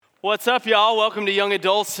What's up, y'all? Welcome to Young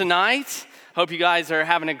Adults tonight. Hope you guys are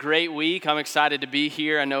having a great week. I'm excited to be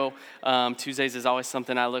here. I know Tuesdays is always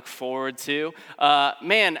something I look forward to.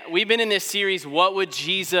 We've been in this series, What Would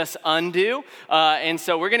Jesus Undo? And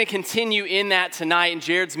so we're going to continue in that tonight. And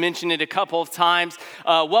Jared's mentioned it a couple of times.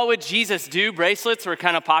 What would Jesus do? Bracelets were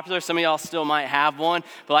kind of popular. Some of y'all still might have one.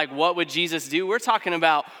 But what would Jesus do? We're talking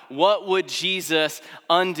about what would Jesus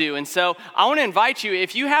undo? And so I want to invite you,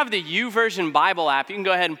 if you have the YouVersion Bible app, you can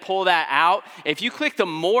go ahead and pull that out. If you click the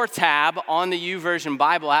More tab on the YouVersion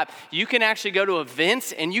Bible app, you can actually go to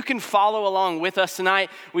events and you can follow along with us tonight.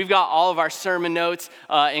 We've got all of our sermon notes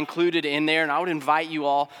included in there, and I would invite you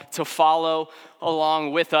all to follow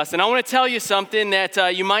along with us. And I want to tell you something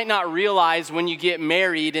that you might not realize when you get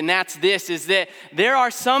married, and that's this, is that there are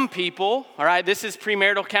some people, all right, this is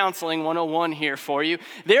premarital counseling 101 here for you.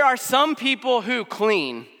 There are some people who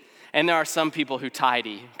clean, and there are some people who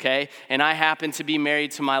tidy, okay? And I happen to be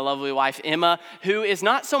married to my lovely wife, Emma, who is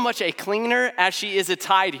not so much a cleaner as she is a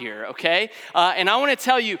tidier, okay? And I want to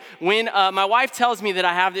tell you, when my wife tells me that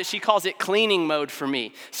I have this, she calls it cleaning mode for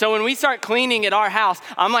me. So when we start cleaning at our house,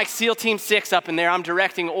 I'm like SEAL Team 6 up in there. I'm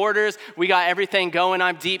directing orders. We got everything going.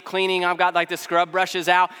 I'm deep cleaning. I've got the scrub brushes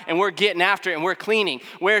out, and we're getting after it, and we're cleaning.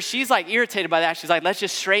 Where she's irritated by that. She's like, let's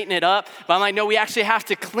just straighten it up. But I'm like, no, we actually have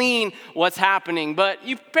to clean what's happening. But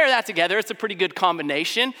you pair that together, it's a pretty good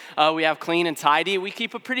combination. We have clean and tidy. We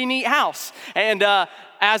keep a pretty neat house. And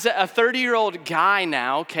as a 30-year-old guy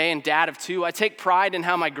now, okay, and dad of two, I take pride in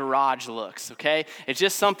how my garage looks, okay? It's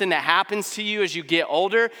just something that happens to you as you get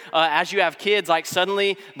older. As you have kids,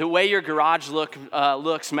 suddenly the way your garage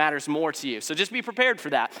looks matters more to you. So just be prepared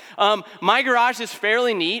for that. My garage is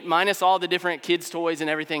fairly neat, minus all the different kids' toys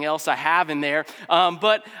and everything else I have in there.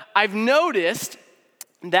 But I've noticed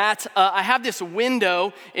that I have this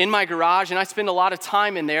window in my garage, and I spend a lot of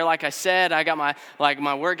time in there. Like I said, I got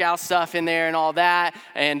my workout stuff in there and all that,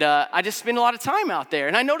 and I just spend a lot of time out there.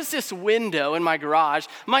 And I noticed this window in my garage.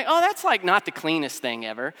 I'm like, oh, that's not the cleanest thing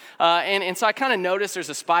ever. And so I kind of noticed there's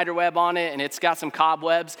a spider web on it, and it's got some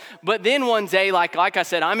cobwebs. But then one day, like I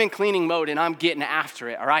said, I'm in cleaning mode, and I'm getting after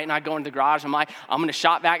it, all right? And I go into the garage, I'm like, I'm going to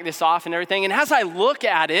shop vac this off and everything. And as I look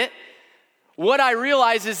at it, what I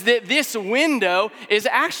realize is that this window is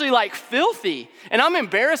actually filthy. And I'm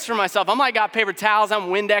embarrassed for myself. I'm got paper towels. I'm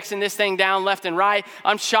Windexing this thing down left and right.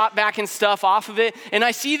 I'm shop backing stuff off of it. And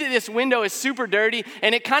I see that this window is super dirty.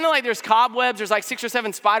 And it kind of there's cobwebs. There's 6 or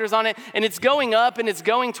 7 spiders on it. And it's going up and it's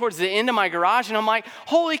going towards the end of my garage. And I'm like,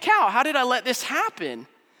 holy cow, how did I let this happen?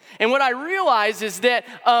 And what I realized is that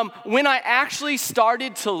when I actually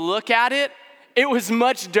started to look at it, it was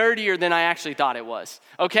much dirtier than I actually thought it was,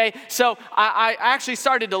 okay? So I actually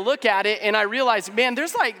started to look at it, and I realized, man,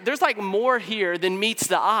 there's more here than meets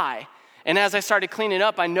the eye. And as I started cleaning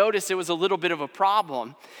up, I noticed it was a little bit of a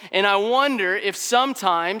problem. And I wonder if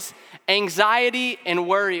sometimes anxiety and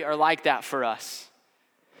worry are like that for us.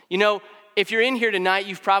 You know, if you're in here tonight,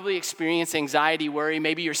 you've probably experienced anxiety, worry.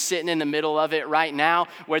 Maybe you're sitting in the middle of it right now,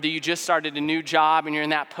 whether you just started a new job and you're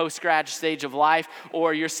in that post-grad stage of life,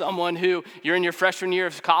 or you're someone who you're in your freshman year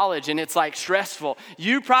of college and it's stressful.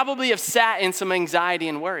 You probably have sat in some anxiety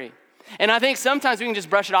and worry. And I think sometimes we can just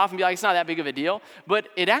brush it off and be like, it's not that big of a deal, but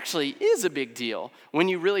it actually is a big deal. When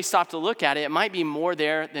you really stop to look at it, it might be more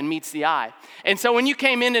there than meets the eye. And so when you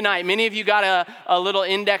came in tonight, many of you got a little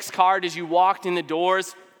index card as you walked in the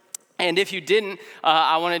doors. And if you didn't,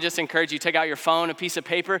 I want to just encourage you, take out your phone, a piece of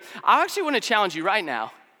paper. I actually want to challenge you right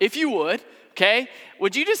now, if you would, okay?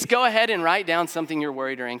 Would you just go ahead and write down something you're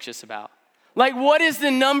worried or anxious about? What is the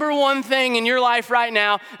number one thing in your life right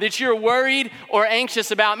now that you're worried or anxious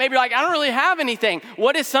about? Maybe you're I don't really have anything.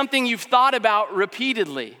 What is something you've thought about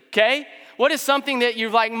repeatedly, okay? What is something that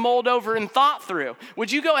you've mulled over and thought through?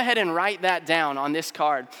 Would you go ahead and write that down on this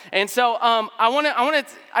card? And so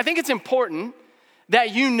I think it's important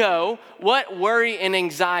that you know what worry and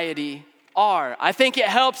anxiety are. I think it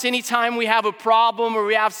helps anytime we have a problem or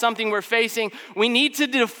we have something we're facing, we need to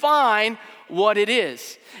define what it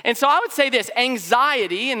is. And so I would say this,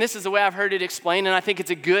 anxiety, and this is the way I've heard it explained, and I think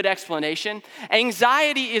it's a good explanation.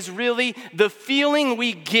 Anxiety is really the feeling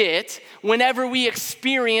we get whenever we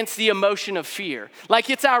experience the emotion of fear.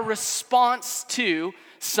 It's our response to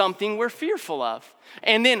something we're fearful of.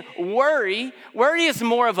 And then worry is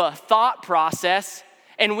more of a thought process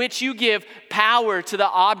in which you give power to the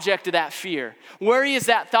object of that fear. Worry is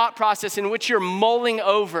that thought process in which you're mulling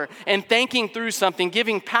over and thinking through something,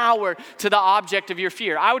 giving power to the object of your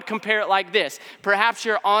fear. I would compare it like this. Perhaps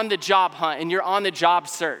you're on the job hunt and you're on the job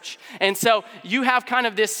search. And so you have kind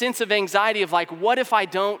of this sense of anxiety of what if I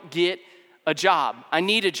don't get a a job. I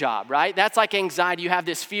need a job, right? That's like anxiety. You have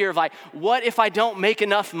this fear of like, what if I don't make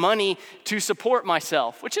enough money to support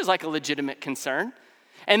myself? Which is like a legitimate concern.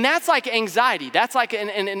 And that's like anxiety. That's like an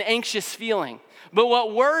anxious feeling. But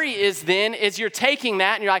what worry is then is you're taking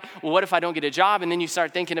that and you're like, well, what if I don't get a job? And then you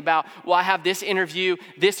start thinking about, well, I have this interview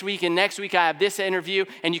this week and next week I have this interview,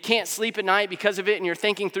 and you can't sleep at night because of it. And you're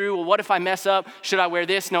thinking through, well, what if I mess up? Should I wear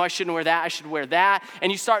this? No, I shouldn't wear that. I should wear that.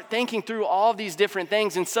 And you start thinking through all of these different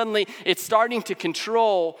things, and suddenly it's starting to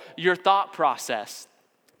control your thought process.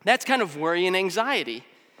 That's kind of worry and anxiety.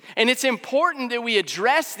 And it's important that we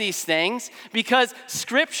address these things because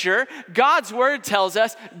Scripture, God's word tells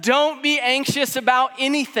us, don't be anxious about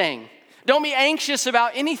anything. Don't be anxious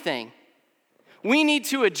about anything. We need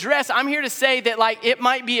to address, I'm here to say that like it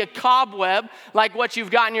might be a cobweb, like what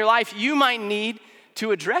you've got in your life. You might need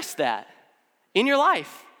to address that in your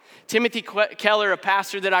life. Timothy Keller, a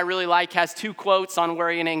pastor that I really like, has 2 quotes on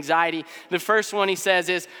worry and anxiety. The first one he says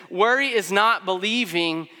is, worry is not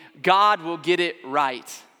believing God will get it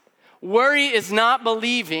right. Worry is not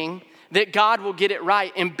believing that God will get it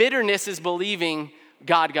right, and bitterness is believing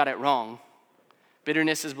God got it wrong.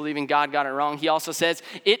 Bitterness is believing God got it wrong. He also says,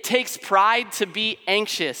 it takes pride to be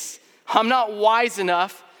anxious. I'm not wise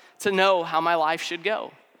enough to know how my life should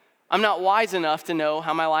go. I'm not wise enough to know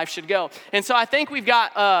how my life should go. And so I think we've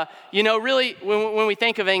got, really, when we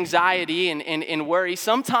think of anxiety and worry,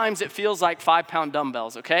 sometimes it feels like 5-pound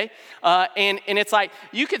dumbbells, okay? And it's like,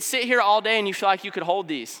 you could sit here all day and you feel like you could hold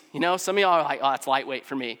these. You know, some of y'all are like, oh, it's lightweight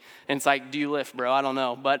for me. And it's like, do you lift, bro? I don't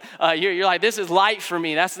know. But you're like, this is light for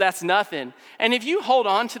me. That's nothing. And if you hold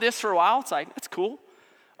on to this for a while, it's like, that's cool.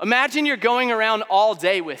 Imagine you're going around all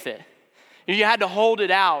day with it. You had to hold it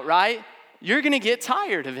out, right? You're gonna get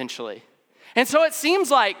tired eventually. And so it seems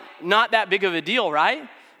like not that big of a deal, right?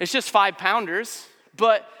 It's just 5-pounders.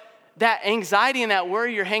 But that anxiety and that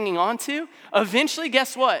worry you're hanging on to, eventually,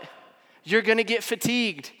 guess what? You're gonna get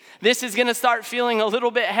fatigued. This is gonna start feeling a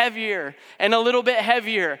little bit heavier, and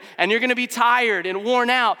you're gonna be tired and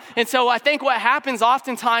worn out. And so I think what happens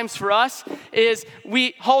oftentimes for us is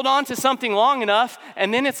we hold on to something long enough,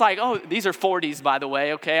 and then it's like, oh, these are 40s, by the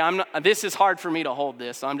way, okay? This is hard for me to hold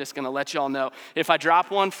this, so I'm just gonna let y'all know. If I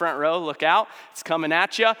drop one, front row, look out, it's coming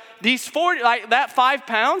at you. These 40, like that 5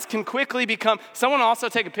 pounds can quickly become, someone also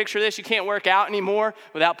take a picture of this. You can't work out anymore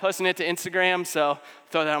without posting it to Instagram, so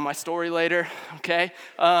throw that on my story later, okay?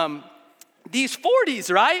 These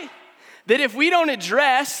 40s, right? That if we don't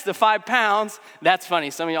address the 5 pounds, that's funny.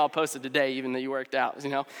 Some of y'all posted today, even though you worked out, you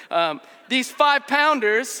know. These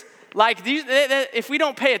 5-pounders, like if we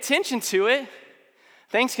don't pay attention to it,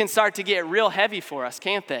 things can start to get real heavy for us,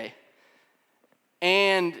 can't they?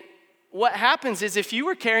 And what happens is if you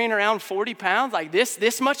were carrying around 40 pounds, like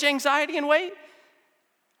this much anxiety and weight,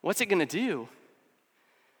 what's it gonna do?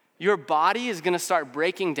 Your body is gonna start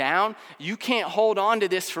breaking down. You can't hold on to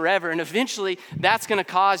this forever. And eventually, that's gonna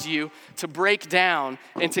cause you to break down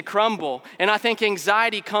and to crumble. And I think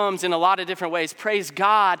anxiety comes in a lot of different ways. Praise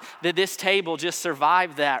God that this table just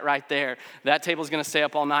survived that right there. That table's gonna stay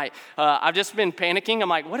up all night. I've just been panicking. I'm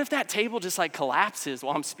like, what if that table just like collapses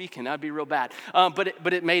while I'm speaking? That'd be real bad.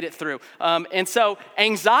 But it made it through. And so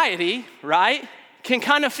anxiety, right, can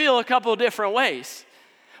kind of feel a couple of different ways.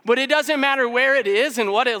 But it doesn't matter where it is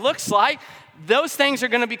and what it looks like, those things are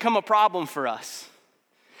gonna become a problem for us.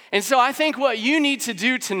 And so I think what you need to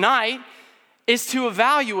do tonight is to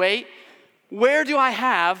evaluate, where do I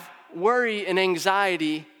have worry and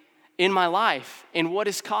anxiety in my life and what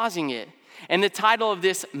is causing it? And the title of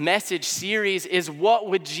this message series is, What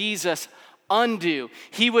Would Jesus Undo?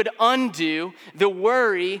 He would undo the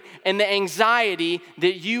worry and the anxiety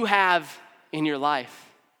that you have in your life.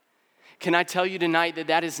 Can I tell you tonight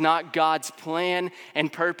that is not God's plan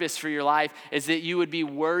and purpose for your life, is that you would be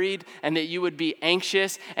worried and that you would be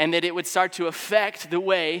anxious and that it would start to affect the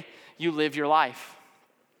way you live your life.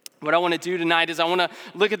 What I want to do tonight is I want to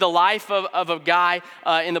look at the life of a guy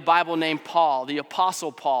in the Bible named Paul, the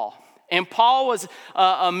Apostle Paul. And Paul was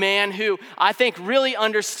a man who I think really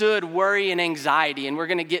understood worry and anxiety, and we're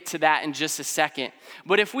going to get to that in just a second.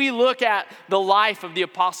 But if we look at the life of the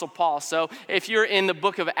Apostle Paul, so if you're in the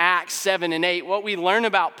book of Acts 7 and 8, what we learn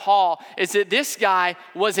about Paul is that this guy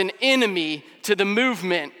was an enemy to the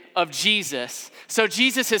movement of Jesus. So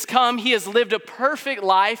Jesus has come, he has lived a perfect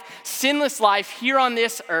life, sinless life here on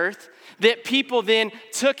this earth, that people then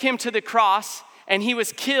took him to the cross, and he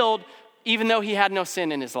was killed even though he had no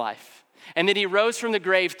sin in his life. And then he rose from the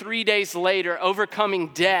grave 3 days later, overcoming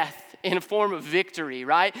death in a form of victory,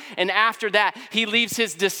 right? And after that, he leaves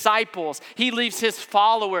his disciples, he leaves his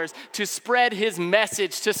followers to spread his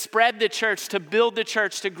message, to spread the church, to build the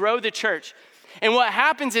church, to grow the church. And what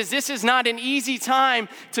happens is this is not an easy time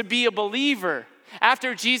to be a believer.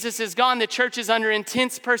 After Jesus is gone, the church is under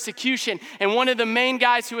intense persecution. And one of the main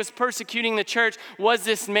guys who was persecuting the church was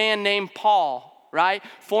this man named Paul, right?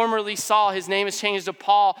 Formerly Saul, his name is changed to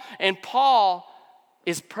Paul. And Paul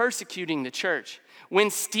is persecuting the church. When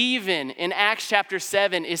Stephen in Acts chapter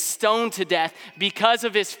 7 is stoned to death because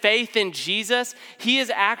of his faith in Jesus, he is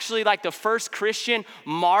actually like the first Christian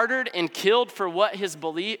martyred and killed for his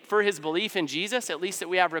belief in Jesus, at least that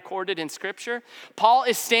we have recorded in Scripture. Paul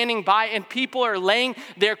is standing by and people are laying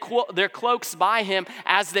their cloaks by him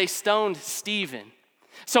as they stoned Stephen.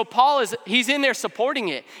 So Paul he's in there supporting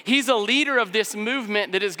it. He's a leader of this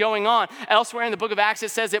movement that is going on. Elsewhere in the book of Acts,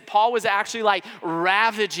 it says that Paul was actually like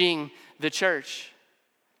ravaging the church.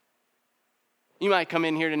 You might come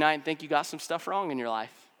in here tonight and think you got some stuff wrong in your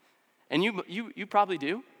life. And you probably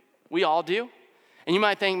do. We all do. And you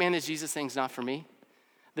might think, man, this Jesus thing's not for me.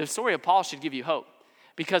 The story of Paul should give you hope.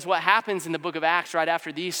 Because what happens in the book of Acts right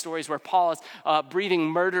after these stories where Paul is breathing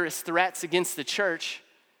murderous threats against the church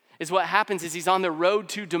is what happens is he's on the road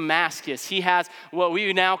to Damascus. He has what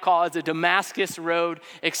we now call as a Damascus Road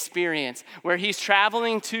experience where he's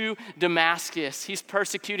traveling to Damascus. He's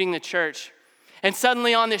persecuting the church. And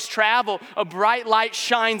suddenly on this travel, a bright light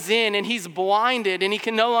shines in and he's blinded and he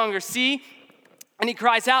can no longer see. And he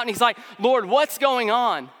cries out and he's like, Lord, what's going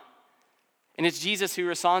on? And it's Jesus who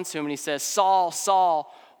responds to him and he says, Saul,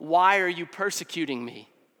 Saul, why are you persecuting me?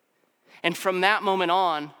 And from that moment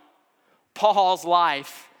on, Paul's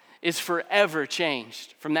life is forever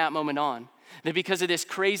changed from that moment on. That because of this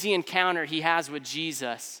crazy encounter he has with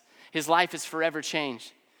Jesus, his life is forever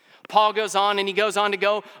changed. Paul goes on and he goes on to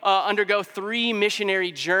go undergo 3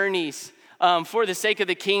 missionary journeys for the sake of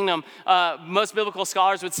the kingdom. Most biblical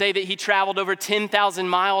scholars would say that he traveled over 10,000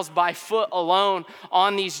 miles by foot alone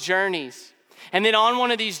on these journeys. And then on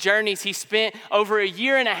one of these journeys, he spent over a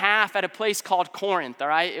year and a half at a place called Corinth, all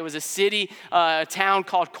right? It was a city, a town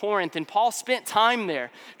called Corinth. And Paul spent time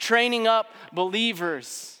there training up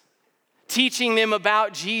believers, teaching them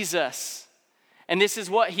about Jesus. And this is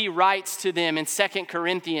what he writes to them in 2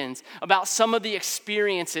 Corinthians about some of the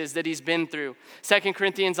experiences that he's been through. 2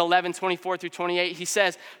 Corinthians 11, 24 through 28, he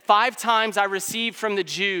says, 5 times I received from the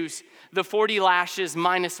Jews the 40 lashes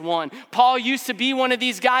minus 1. Paul used to be one of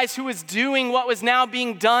these guys who was doing what was now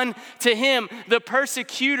being done to him. The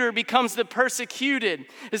persecutor becomes the persecuted.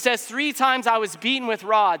 It says 3 times I was beaten with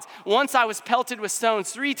rods. Once I was pelted with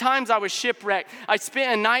stones. 3 times I was shipwrecked. I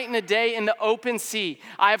spent a night and a day in the open sea.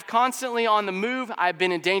 I have constantly on the move. I've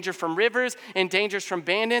been in danger from rivers, in danger from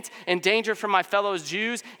bandits, in danger from my fellow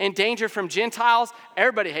Jews, in danger from Gentiles.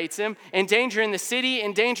 Everybody hates him. In danger in the city,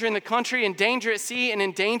 in danger in the country, in danger at sea, and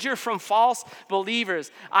in danger from false believers.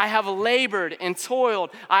 I have labored and toiled.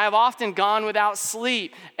 I have often gone without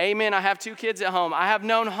sleep. Amen. I have 2 kids at home. I have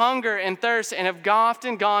known hunger and thirst and have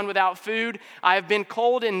often gone without food. I have been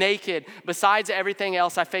cold and naked. Besides everything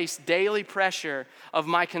else, I face daily pressure of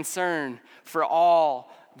my concern for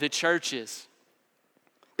all the churches.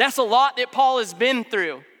 That's a lot that Paul has been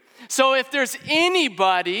through. So if there's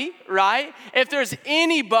anybody, right? If there's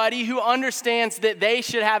anybody who understands that they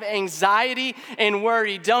should have anxiety and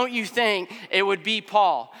worry, don't you think it would be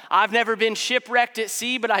Paul? I've never been shipwrecked at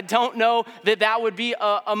sea, but I don't know that would be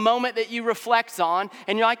a moment that you reflect on.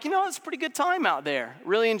 And you're like, it's a pretty good time out there.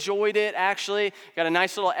 Really enjoyed it, actually. Got a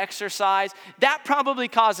nice little exercise. That probably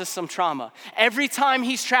causes some trauma. Every time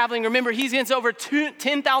he's traveling, remember, he gets over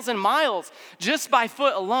 10,000 miles just by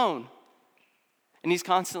foot alone. And he's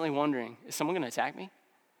constantly wondering, is someone going to attack me?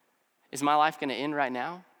 Is my life going to end right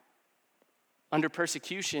now? Under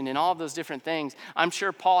persecution and all of those different things. I'm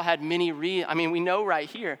sure Paul had many we know right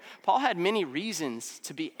here, Paul had many reasons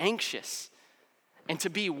to be anxious and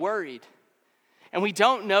to be worried. And we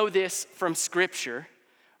don't know this from Scripture,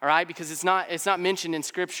 all right, because it's not mentioned in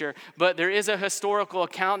Scripture, but there is a historical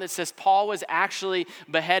account that says Paul was actually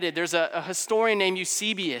beheaded. There's a historian named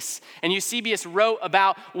Eusebius, and Eusebius wrote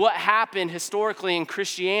about what happened historically in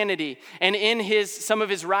Christianity. And in some of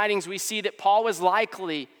his writings, we see that Paul was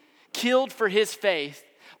likely killed for his faith.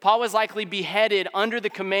 Paul was likely beheaded under the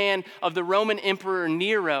command of the Roman Emperor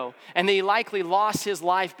Nero, and he likely lost his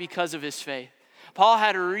life because of his faith. Paul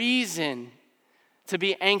had reason to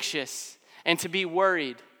be anxious and to be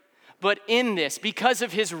worried. But in this, because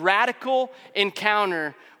of his radical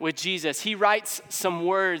encounter with Jesus, he writes some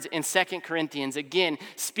words in 2 Corinthians, again,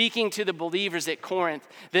 speaking to the believers at Corinth,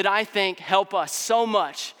 that I think help us so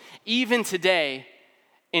much, even today,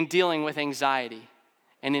 in dealing with anxiety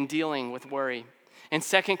and in dealing with worry. In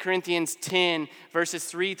 2 Corinthians 10, verses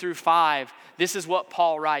 3 through 5, this is what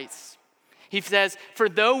Paul writes. He says, "For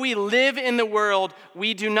though we live in the world,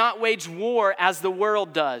 we do not wage war as the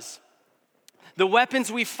world does. The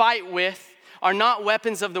weapons we fight with are not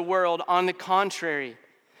weapons of the world. On the contrary,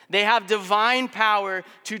 they have divine power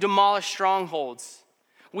to demolish strongholds.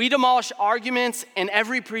 We demolish arguments and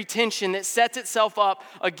every pretension that sets itself up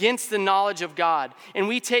against the knowledge of God. And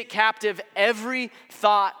we take captive every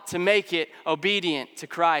thought to make it obedient to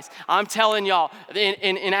Christ." I'm telling y'all,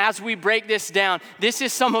 and as we break this down, this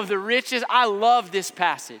is some of the richest. I love this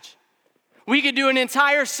passage. We could do an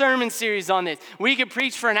entire sermon series on this. We could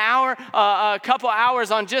preach for an hour, a couple hours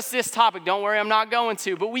on just this topic. Don't worry, I'm not going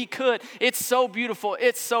to, but we could. It's so beautiful.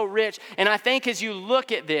 It's so rich. And I think as you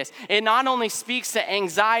look at this, it not only speaks to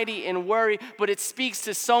anxiety and worry, but it speaks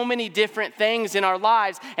to so many different things in our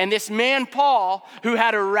lives. And this man, Paul, who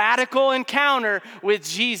had a radical encounter with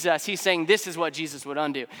Jesus, he's saying this is what Jesus would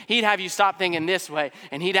undo. He'd have you stop thinking this way,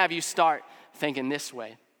 and he'd have you start thinking this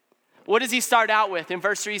way. What does he start out with? In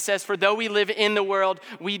verse 3 he says, "For though we live in the world,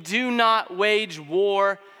 we do not wage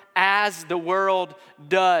war as the world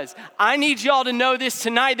does." I need y'all to know this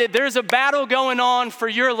tonight, that there's a battle going on for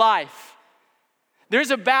your life. There's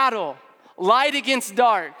a battle, light against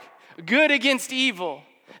dark, good against evil.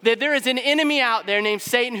 That there is an enemy out there named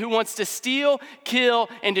Satan who wants to steal, kill,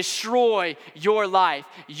 and destroy your life,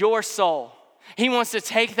 your soul. He wants to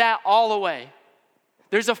take that all away.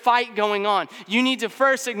 There's a fight going on. You need to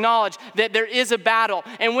first acknowledge that there is a battle.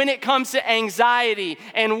 And when it comes to anxiety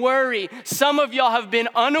and worry, some of y'all have been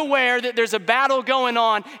unaware that there's a battle going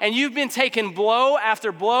on, and you've been taking blow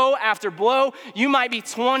after blow after blow. You might be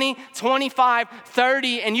 20, 25,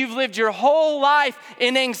 30, and you've lived your whole life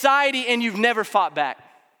in anxiety, and you've never fought back.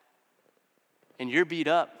 And you're beat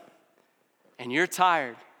up, and you're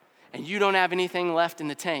tired, and you don't have anything left in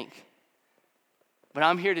the tank. But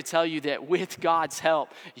I'm here to tell you that with God's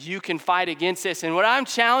help, you can fight against this. And what I'm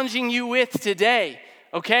challenging you with today,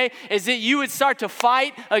 okay, is that you would start to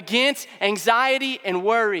fight against anxiety and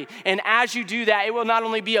worry. And as you do that, it will not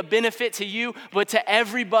only be a benefit to you, but to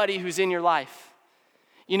everybody who's in your life.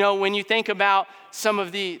 You know, when you think about some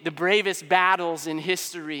of the bravest battles in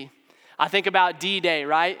history, I think about D-Day,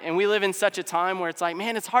 right? And we live in such a time where it's like,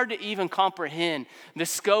 man, it's hard to even comprehend the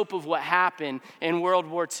scope of what happened in World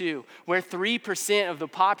War II, where 3% of the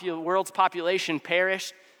world's population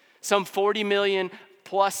perished. Some 40 million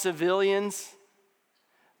plus civilians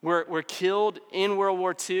were killed in World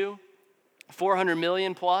War II, 400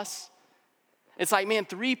 million plus. It's like, man,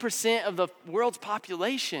 3% of the world's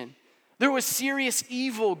population. There was serious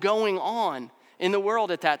evil going on in the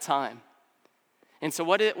world at that time. And so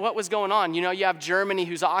what was going on? You know, you have Germany,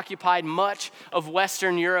 who's occupied much of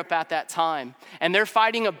Western Europe at that time. And they're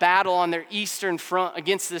fighting a battle on their eastern front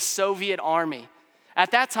against the Soviet army.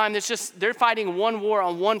 At that time, they're fighting one war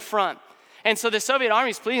on one front. And so the Soviet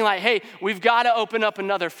army is pleading like, hey, we've got to open up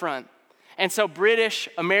another front. And so British,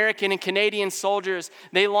 American, and Canadian soldiers,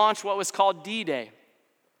 they launched what was called D-Day,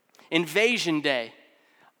 Invasion Day.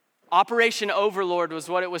 Operation Overlord was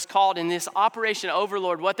what it was called. In this Operation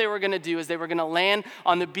Overlord, what they were going to do is they were going to land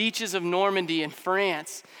on the beaches of Normandy in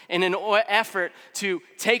France in an effort to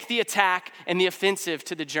take the attack and the offensive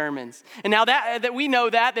to the Germans. And now that we know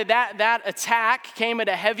that attack came at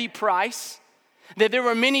a heavy price, that there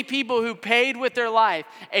were many people who paid with their life,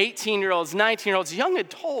 18-year-olds, 19-year-olds, young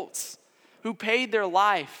adults who paid their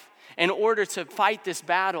life in order to fight this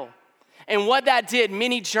battle. And what that did,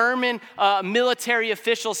 many German military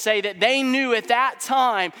officials say that they knew at that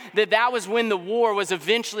time that was when the war was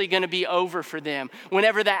eventually going to be over for them,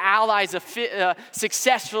 whenever the Allies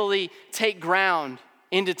successfully take ground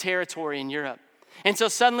into territory in Europe. And so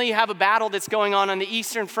suddenly you have a battle that's going on the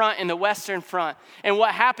Eastern Front and the Western Front. And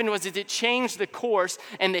what happened was it changed the course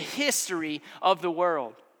and the history of the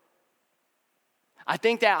world. I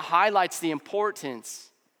think that highlights the importance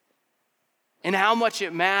and how much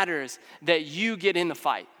it matters that you get in the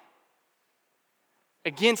fight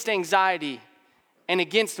against anxiety and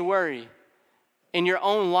against worry in your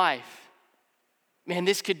own life. Man,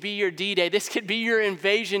 this could be your D-Day. This could be your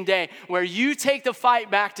invasion day where you take the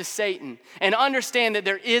fight back to Satan and understand that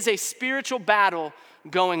there is a spiritual battle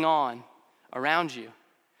going on around you.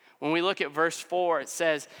 When we look at verse 4, it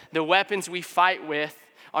says, the weapons we fight with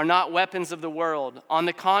are not weapons of the world. On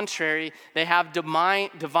the contrary, they have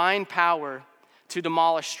divine power to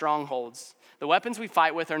demolish strongholds. The weapons we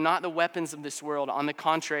fight with are not the weapons of this world. On the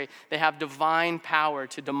contrary, they have divine power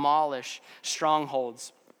to demolish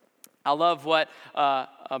strongholds. I love what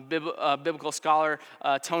a biblical scholar,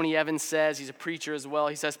 Tony Evans, says. He's a preacher as well.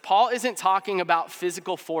 He says, Paul isn't talking about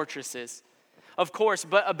physical fortresses. of course,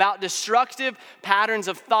 but about destructive patterns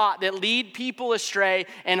of thought that lead people astray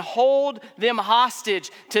and hold them hostage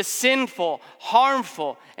to sinful,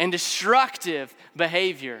 harmful, and destructive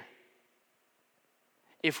behavior.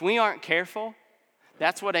 If we aren't careful,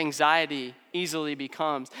 that's what anxiety easily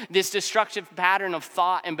becomes. This destructive pattern of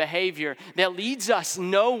thought and behavior that leads us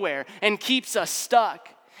nowhere and keeps us stuck.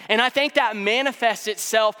 And I think that manifests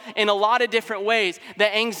itself in a lot of different ways.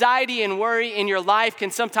 That anxiety and worry in your life can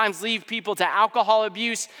sometimes lead people to alcohol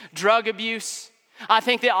abuse, drug abuse. I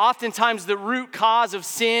think that oftentimes the root cause of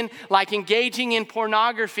sin, like engaging in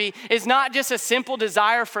pornography, is not just a simple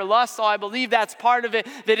desire for lust, though I believe that's part of it,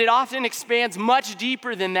 that it often expands much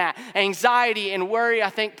deeper than that. Anxiety and worry, I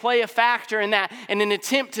think, play a factor in that, in an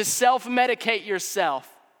attempt to self-medicate yourself.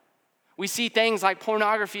 We see things like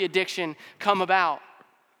pornography addiction come about.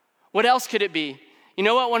 What else could it be? You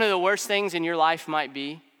know what one of the worst things in your life might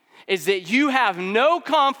be? Is that you have no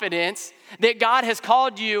confidence that God has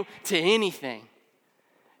called you to anything.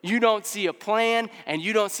 You don't see a plan and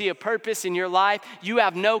you don't see a purpose in your life. You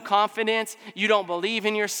have no confidence. You don't believe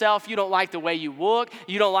in yourself. You don't like the way you look.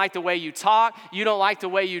 You don't like the way you talk. You don't like the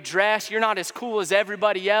way you dress. You're not as cool as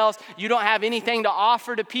everybody else. You don't have anything to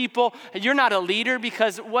offer to people. You're not a leader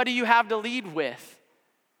because what do you have to lead with?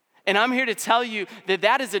 And I'm here to tell you that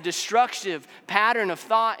that is a destructive pattern of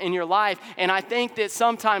thought in your life. And I think that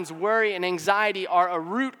sometimes worry and anxiety are a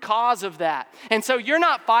root cause of that. And so you're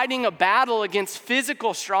not fighting a battle against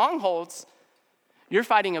physical strongholds. You're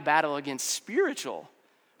fighting a battle against spiritual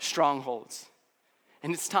strongholds.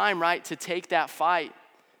 And it's time, right, to take that fight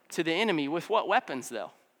to the enemy. With what weapons,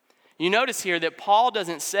 though? You notice here that Paul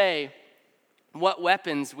doesn't say what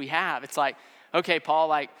weapons we have. It's like, okay, Paul,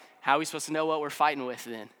 like, how are we supposed to know what we're fighting with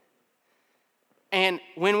then? And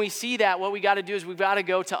when we see that, what we got to do is we've got to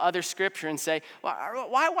go to other scripture and say,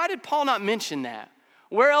 why did Paul not mention that?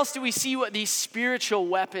 Where else do we see what these spiritual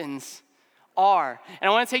weapons are? And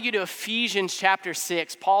I want to take you to Ephesians chapter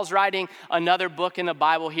 6. Paul's writing another book in the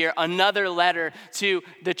Bible here, another letter to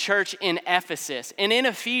the church in Ephesus. And in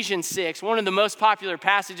Ephesians 6, one of the most popular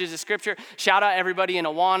passages of scripture, shout out everybody in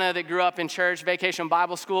Awana that grew up in church, Vacation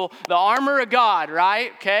Bible School, the armor of God,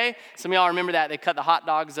 right? Okay? Some of y'all remember that. They cut the hot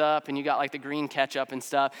dogs up and you got like the green ketchup and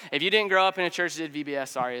stuff. If you didn't grow up in a church that did VBS,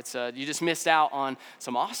 sorry, you just missed out on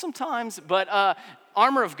some awesome times. But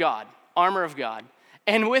armor of God, armor of God.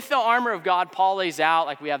 And with the armor of God, Paul lays out,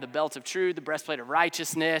 like we have the belt of truth, the breastplate of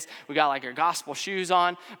righteousness, we got like our gospel shoes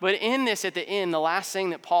on. But in this, at the end, the last thing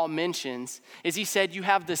that Paul mentions is he said, you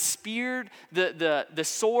have the sword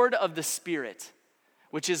of the Spirit,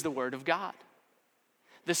 which is the word of God.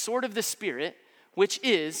 The sword of the Spirit, which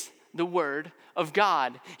is the word of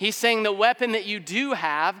God. He's saying the weapon that you do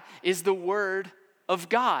have is the word of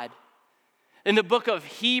God. In the book of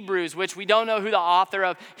Hebrews, which we don't know who the author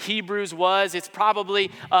of Hebrews was, it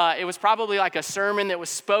was probably like a sermon that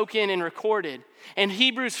was spoken and recorded. In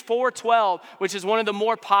Hebrews 4:12, which is one of the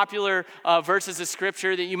more popular verses of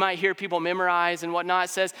scripture that you might hear people memorize and whatnot, it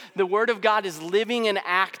says, the word of God is living and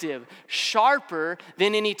active, sharper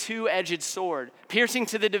than any two-edged sword, piercing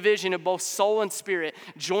to the division of both soul and spirit,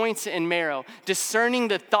 joints and marrow, discerning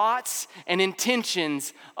the thoughts and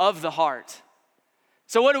intentions of the heart.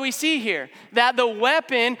 So what do we see here? That the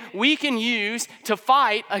weapon we can use to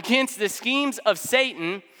fight against the schemes of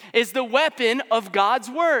Satan is the weapon of God's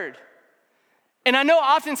word. And I know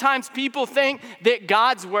oftentimes people think that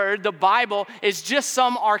God's word, the Bible, is just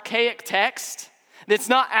some archaic text that's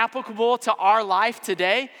not applicable to our life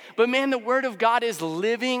today. But man, the word of God is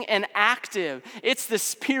living and active. It's the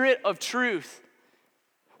spirit of truth.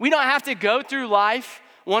 We don't have to go through life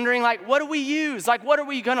wondering like, what do we use? Like, what are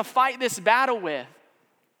we gonna fight this battle with?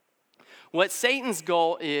 What Satan's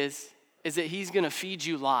goal is that he's going to feed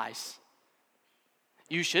you lies.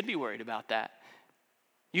 You should be worried about that.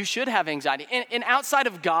 You should have anxiety. And outside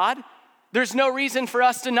of God, there's no reason for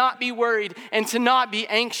us to not be worried and to not be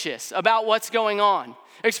anxious about what's going on.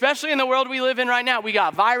 Especially in the world we live in right now. We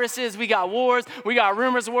got viruses, we got wars, we got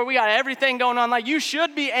rumors of war, we got everything going on. Like, you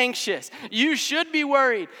should be anxious. You should be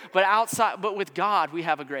worried. But with God, we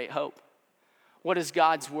have a great hope. What does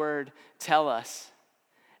God's word tell us?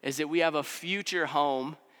 Is that we have a future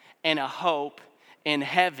home and a hope in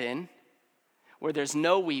heaven where there's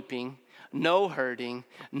no weeping, no hurting,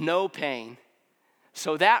 no pain.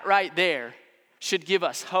 So that right there should give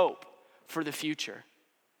us hope for the future.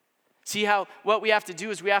 See how what we have to do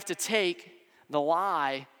is we have to take the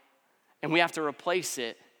lie and we have to replace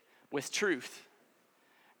it with truth.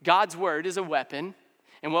 God's word is a weapon,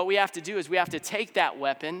 and what we have to do is we have to take that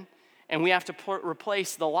weapon and we have to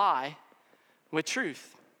replace the lie with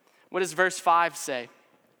truth. What does verse 5 say?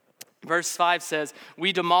 Verse 5 says,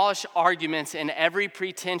 we demolish arguments and every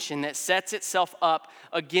pretension that sets itself up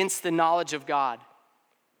against the knowledge of God.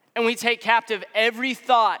 And we take captive every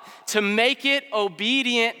thought to make it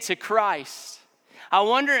obedient to Christ. I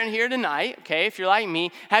wonder in here tonight, okay, if you're like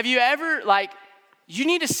me, have you ever, you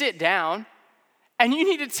need to sit down and you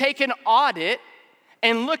need to take an audit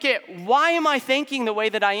and look at, why am I thinking the way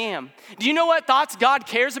that I am? Do you know what thoughts God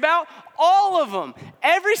cares about? All of them.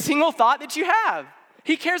 Every single thought that you have.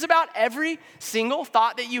 He cares about every single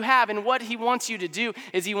thought that you have, and what he wants you to do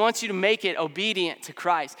is he wants you to make it obedient to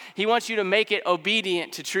Christ. He wants you to make it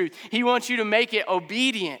obedient to truth. He wants you to make it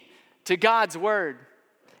obedient to God's word.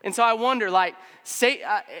 And so I wonder,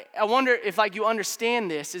 if you understand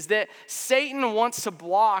this, is that Satan wants to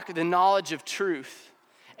block the knowledge of truth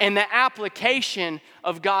and the application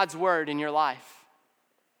of God's word in your life.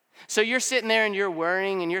 So you're sitting there and you're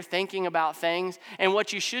worrying and you're thinking about things, and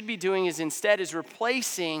what you should be doing is instead is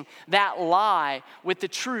replacing that lie with the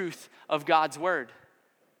truth of God's word.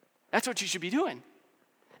 That's what you should be doing.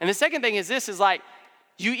 And the second thing is this, is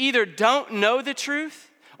you either don't know the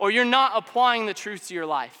truth or you're not applying the truth to your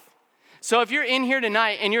life. So if you're in here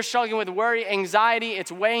tonight and you're struggling with worry, anxiety,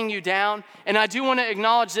 it's weighing you down, and I do want to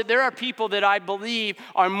acknowledge that there are people that I believe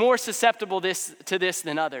are more susceptible to this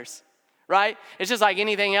than others. Right? It's just like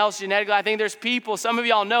anything else genetically. I think there's people, some of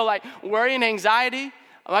y'all know, worry and anxiety.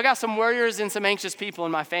 I got some worriers and some anxious people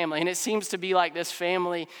in my family, and it seems to be like this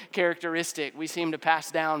family characteristic we seem to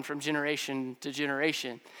pass down from generation to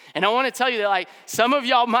generation. And I want to tell you that some of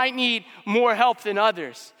y'all might need more help than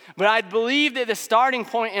others, but I believe that the starting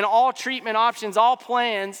point in all treatment options, all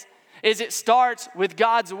plans, is it starts with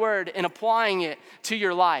God's word and applying it to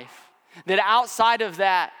your life. That outside of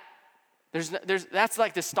that, that's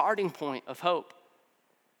the starting point of hope.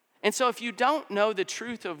 And so if you don't know the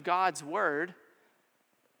truth of God's word,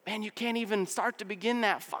 man, you can't even start to begin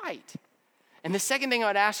that fight. And the second thing I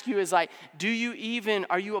would ask you is are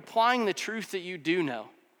you applying the truth that you do know?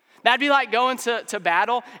 That'd be like going to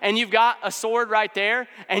battle and you've got a sword right there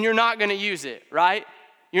and you're not gonna use it, right?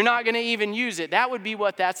 You're not gonna even use it. That would be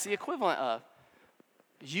what that's the equivalent of.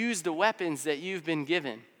 Use the weapons that you've been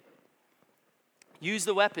given. Use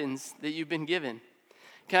the weapons that you've been given.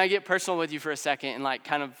 Can I get personal with you for a second and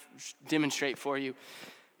kind of demonstrate for you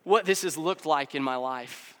what this has looked like in my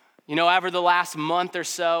life? Over the last month or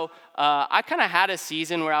so, I kind of had a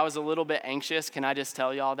season where I was a little bit anxious. Can I just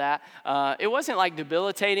tell y'all that? It wasn't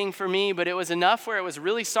debilitating for me, but it was enough where it was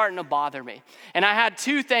really starting to bother me. And I had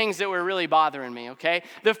two things that were really bothering me, okay?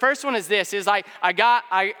 The first one is this, like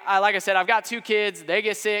I said, I've got two kids, they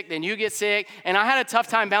get sick, then you get sick, and I had a tough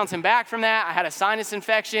time bouncing back from that. I had a sinus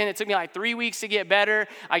infection. It took me 3 weeks to get better.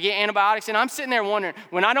 I get antibiotics, and I'm sitting there wondering,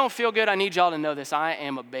 when I don't feel good, I need y'all to know this, I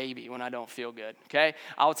am a baby when I don't feel good, okay?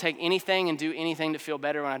 I will take anything and do anything to feel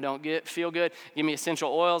better when I don't feel good. Give me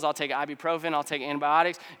essential oils, I'll take ibuprofen, I'll take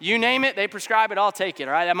antibiotics. You name it, they prescribe it, I'll take it,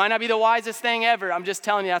 all right? That might not be the wisest thing ever. I'm just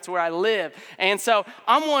telling you that's where I live. And so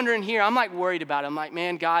I'm wondering here, I'm worried about it. I'm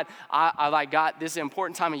man, God, I got this is an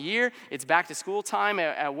important time of year. It's back to school time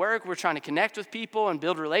at work. We're trying to connect with people and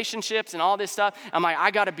build relationships and all this stuff. I'm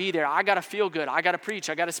I got to be there. I got to feel good. I got to preach.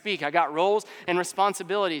 I got to speak. I got roles and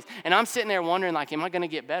responsibilities. And I'm sitting there wondering, am I going to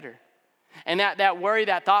get better? And that worry,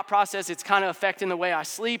 that thought process, it's kind of affecting the way I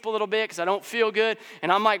sleep a little bit because I don't feel good. And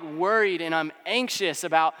I'm worried and I'm anxious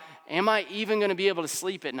about, am I even going to be able to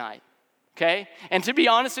sleep at night? Okay? And to be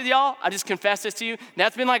honest with y'all, I just confess this to you.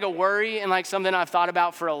 That's been a worry and something I've thought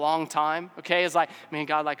about for a long time. Okay? It's man,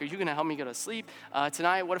 God, are you going to help me go to sleep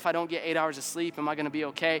tonight? What if I don't get 8 hours of sleep? Am I going to be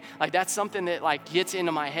okay? That's something that gets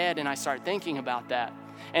into my head and I start thinking about that.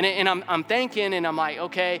 And I'm thinking and I'm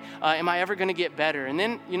okay, am I ever going to get better? And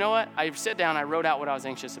then, you know what? I sat down, I wrote out what I was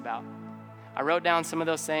anxious about. I wrote down some of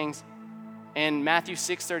those things, and Matthew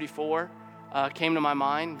 6:34 came to my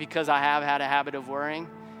mind because I have had a habit of worrying.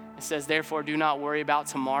 It says, therefore, do not worry about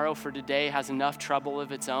tomorrow, for today has enough trouble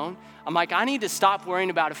of its own. I'm I need to stop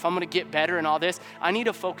worrying about if I'm going to get better and all this. I need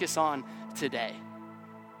to focus on today.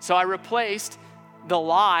 So I replaced the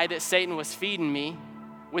lie that Satan was feeding me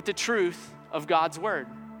with the truth of God's word.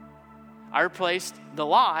 I replaced the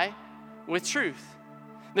lie with truth.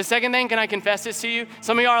 The second thing, can I confess this to you?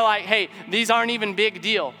 Some of you are hey, these aren't even big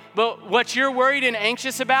deal. But what you're worried and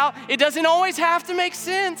anxious about, it doesn't always have to make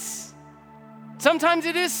sense. Sometimes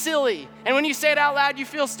it is silly. And when you say it out loud, you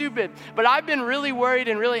feel stupid. But I've been really worried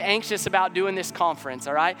and really anxious about doing this conference,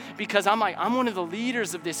 all right? Because I'm I'm one of the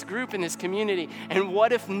leaders of this group in this community. And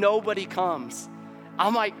what if nobody comes?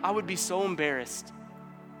 I would be so embarrassed.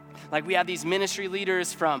 Like we have these ministry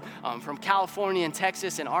leaders from California and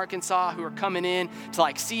Texas and Arkansas who are coming in to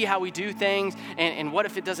like see how we do things, and what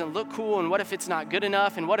if it doesn't look cool, and what if it's not good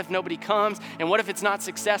enough, and what if nobody comes, and what if it's not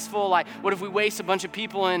successful, like what if we waste a bunch of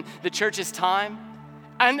people in the church's time?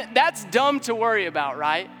 And that's dumb to worry about,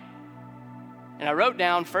 right? And I wrote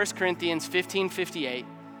down 1 Corinthians 15:58,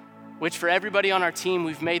 which for everybody on our team,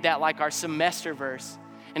 we've made that like our semester verse.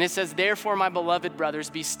 And it says, therefore, my beloved brothers,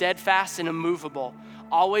 be steadfast and immovable,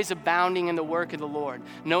 always abounding in the work of the Lord,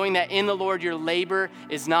 knowing that in the Lord your labor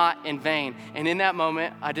is not in vain. And in that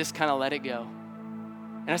moment, I just kind of let it go.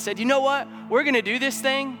 And I said, you know what? We're going to do this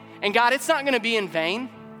thing. And God, it's not going to be in vain.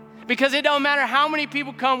 Because it don't matter how many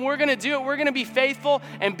people come, we're going to do it. We're going to be faithful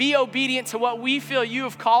and be obedient to what we feel you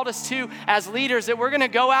have called us to as leaders, that we're going to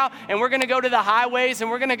go out and we're going to go to the highways and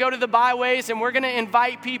we're going to go to the byways and we're going to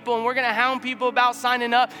invite people and we're going to hound people about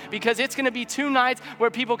signing up, because it's going to be 2 nights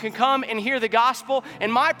where people can come and hear the gospel.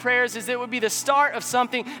 And my prayers is that it would be the start of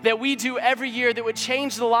something that we do every year that would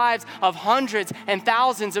change the lives of hundreds and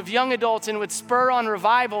thousands of young adults and would spur on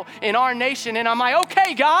revival in our nation. And I'm like,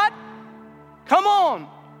 okay, God, come on.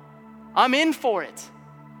 I'm in for it.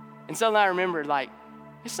 And suddenly I remembered, like,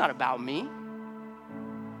 it's not about me.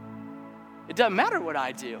 It doesn't matter what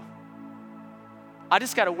I do. I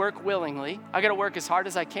just got to work willingly. I got to work as hard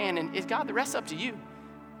as I can. And it's God, the rest's up to you.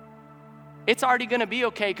 It's already going to be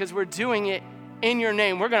okay because we're doing it in your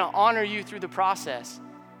name. We're going to honor you through the process.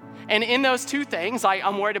 And in those 2 things, like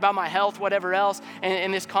I'm worried about my health, whatever else, and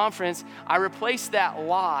in this conference, I replaced that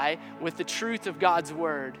lie with the truth of God's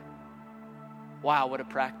word. Wow, what a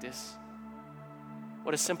practice.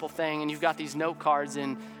 What a simple thing. And you've got these note cards,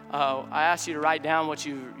 and I asked you to write down what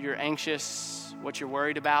you're anxious, what you're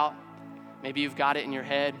worried about. Maybe you've got it in your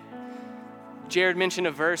head. Jared mentioned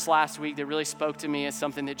a verse last week that really spoke to me as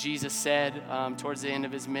something that Jesus said towards the end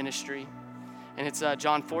of his ministry. And it's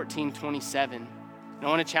John 14:27. And I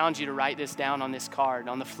want to challenge you to write this down on this card.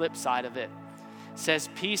 On the flip side of it, it says,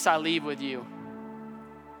 peace I leave with you.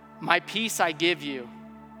 My peace I give you.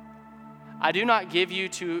 I do not give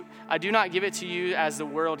it to you as the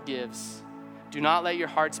world gives. Do not let your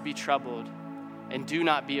hearts be troubled, and do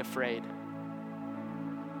not be afraid.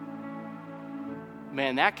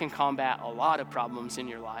 Man, that can combat a lot of problems in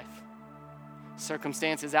your life.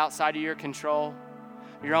 Circumstances outside of your control,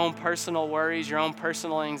 your own personal worries, your own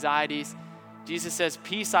personal anxieties. Jesus says,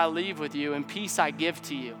 peace I leave with you, and peace I give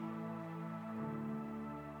to you.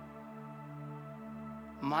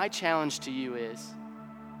 My challenge to you is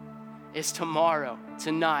tomorrow,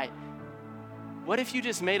 tonight, what if you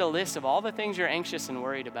just made a list of all the things you're anxious and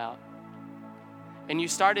worried about? And you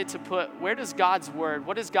started to put, what does God's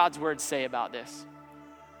word say about this?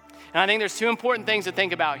 And I think there's 2 important things to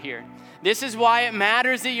think about here. This is why it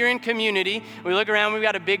matters that you're in community. We look around, we've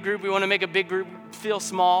got a big group. We want to make a big group feel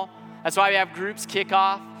small. That's why we have groups kick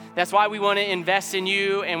off. That's why we want to invest in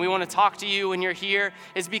you and we want to talk to you when you're here,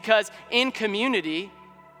 is because in community,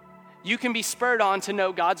 you can be spurred on to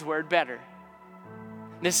know God's word better.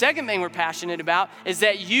 The second thing we're passionate about is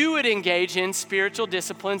that you would engage in spiritual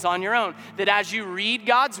disciplines on your own. That as you read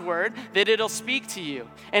God's word, that it'll speak to you.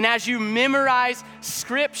 And as you memorize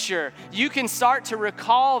scripture, you can start to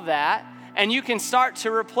recall that, and you can start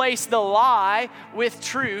to replace the lie with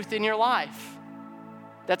truth in your life.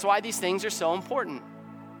 That's why these things are so important.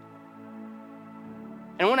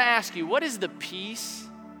 And I want to ask you, what is the peace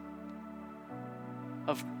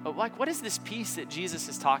what is this peace that Jesus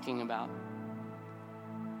is talking about?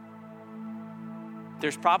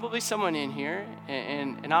 There's probably someone in here,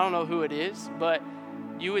 and I don't know who it is, but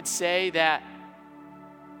you would say that,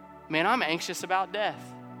 man, I'm anxious about death.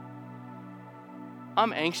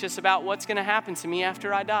 I'm anxious about what's going to happen to me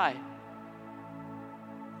after I die.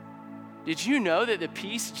 Did you know that the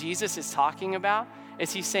peace Jesus is talking about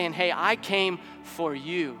is he's saying, hey, I came for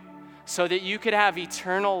you so that you could have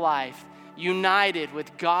eternal life united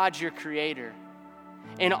with God, your creator.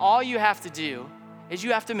 And all you have to do is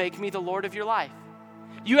you have to make me the Lord of your life.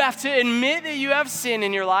 You have to admit that you have sin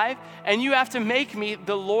in your life, and you have to make me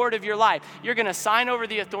the Lord of your life. You're going to sign over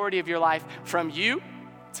the authority of your life from you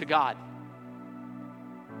to God.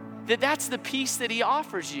 That's the peace that he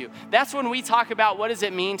offers you. That's when we talk about what does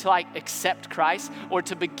it mean to accept Christ or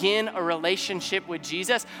to begin a relationship with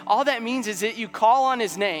Jesus. All that means is that you call on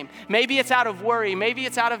his name. Maybe it's out of worry. Maybe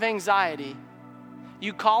it's out of anxiety.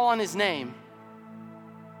 You call on his name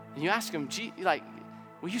and you ask him,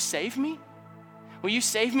 will you save me? Will you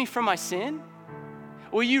save me from my sin?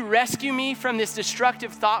 Will you rescue me from this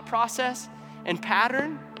destructive thought process and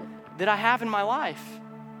pattern that I have in my life?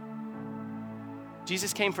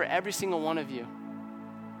 Jesus came for every single one of you.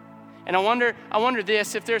 And I wonder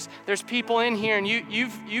this, if there's people in here and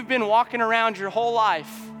you've been walking around your whole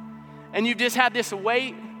life and you've just had this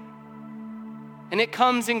weight and it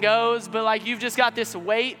comes and goes, but like you've just got this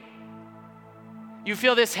weight. You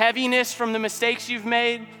feel this heaviness from the mistakes you've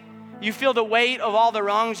made. You feel the weight of all the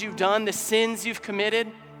wrongs you've done, the sins you've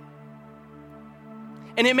committed.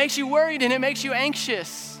 And it makes you worried and it makes you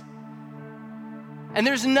anxious. And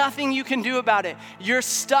there's nothing you can do about it. You're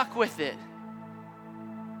stuck with it.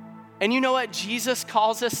 And you know what Jesus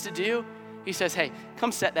calls us to do? He says, hey,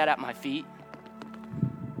 come set that at my feet.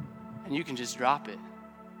 And you can just drop it.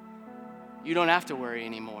 You don't have to worry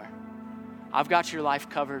anymore. I've got your life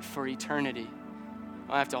covered for eternity. I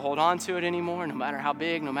don't have to hold on to it anymore, no matter how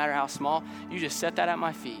big, no matter how small. You just set that at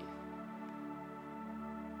my feet.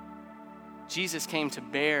 Jesus came to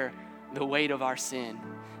bear the weight of our sin,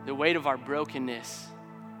 the weight of our brokenness.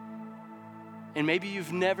 And maybe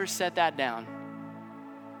you've never set that down.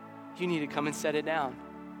 You need to come and set it down.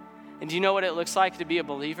 And do you know what it looks like to be a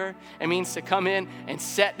believer? It means to come in and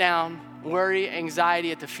set down worry,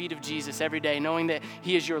 anxiety at the feet of Jesus every day, knowing that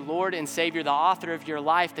he is your Lord and Savior, the author of your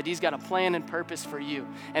life, that he's got a plan and purpose for you,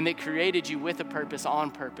 and that created you with a purpose,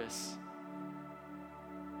 on purpose.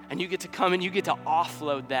 And you get to come and you get to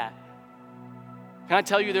offload that. Can I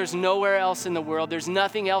tell you, there's nowhere else in the world, there's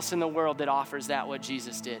nothing else in the world that offers that what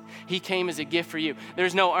Jesus did. He came as a gift for you.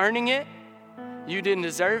 There's no earning it. You didn't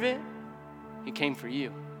deserve it. He came for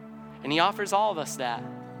you. And he offers all of us that.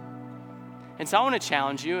 And so I want to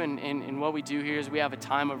challenge you, and what we do here is we have a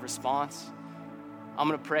time of response. I'm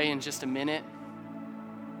going to pray in just a minute.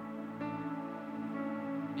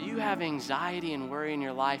 Do you have anxiety and worry in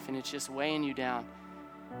your life and it's just weighing you down?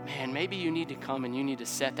 Man, maybe you need to come and you need to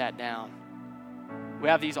set that down. We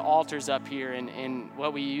have these altars up here, and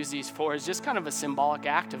what we use these for is just kind of a symbolic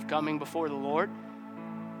act of coming before the Lord.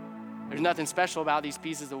 There's nothing special about these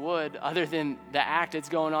pieces of wood other than the act that's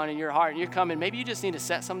going on in your heart. And you're coming, maybe you just need to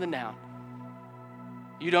set something down.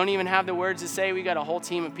 You don't even have the words to say. We got a whole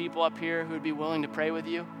team of people up here who would be willing to pray with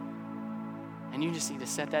you. And you just need to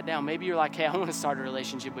set that down. Maybe you're like, hey, I want to start a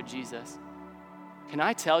relationship with Jesus. Can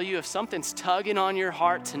I tell you, if something's tugging on your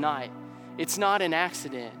heart tonight, it's not an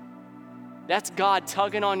accident. That's God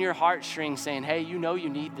tugging on your heartstrings saying, hey, you know you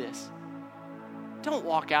need this. Don't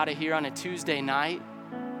walk out of here on a Tuesday night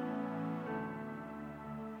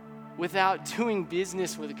without doing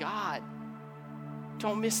business with God.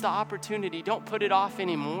 Don't miss the opportunity. Don't put it off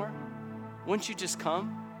anymore. Wouldn't you just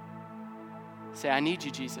come? Say, I need you,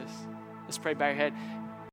 Jesus. Let's pray. Bow your head.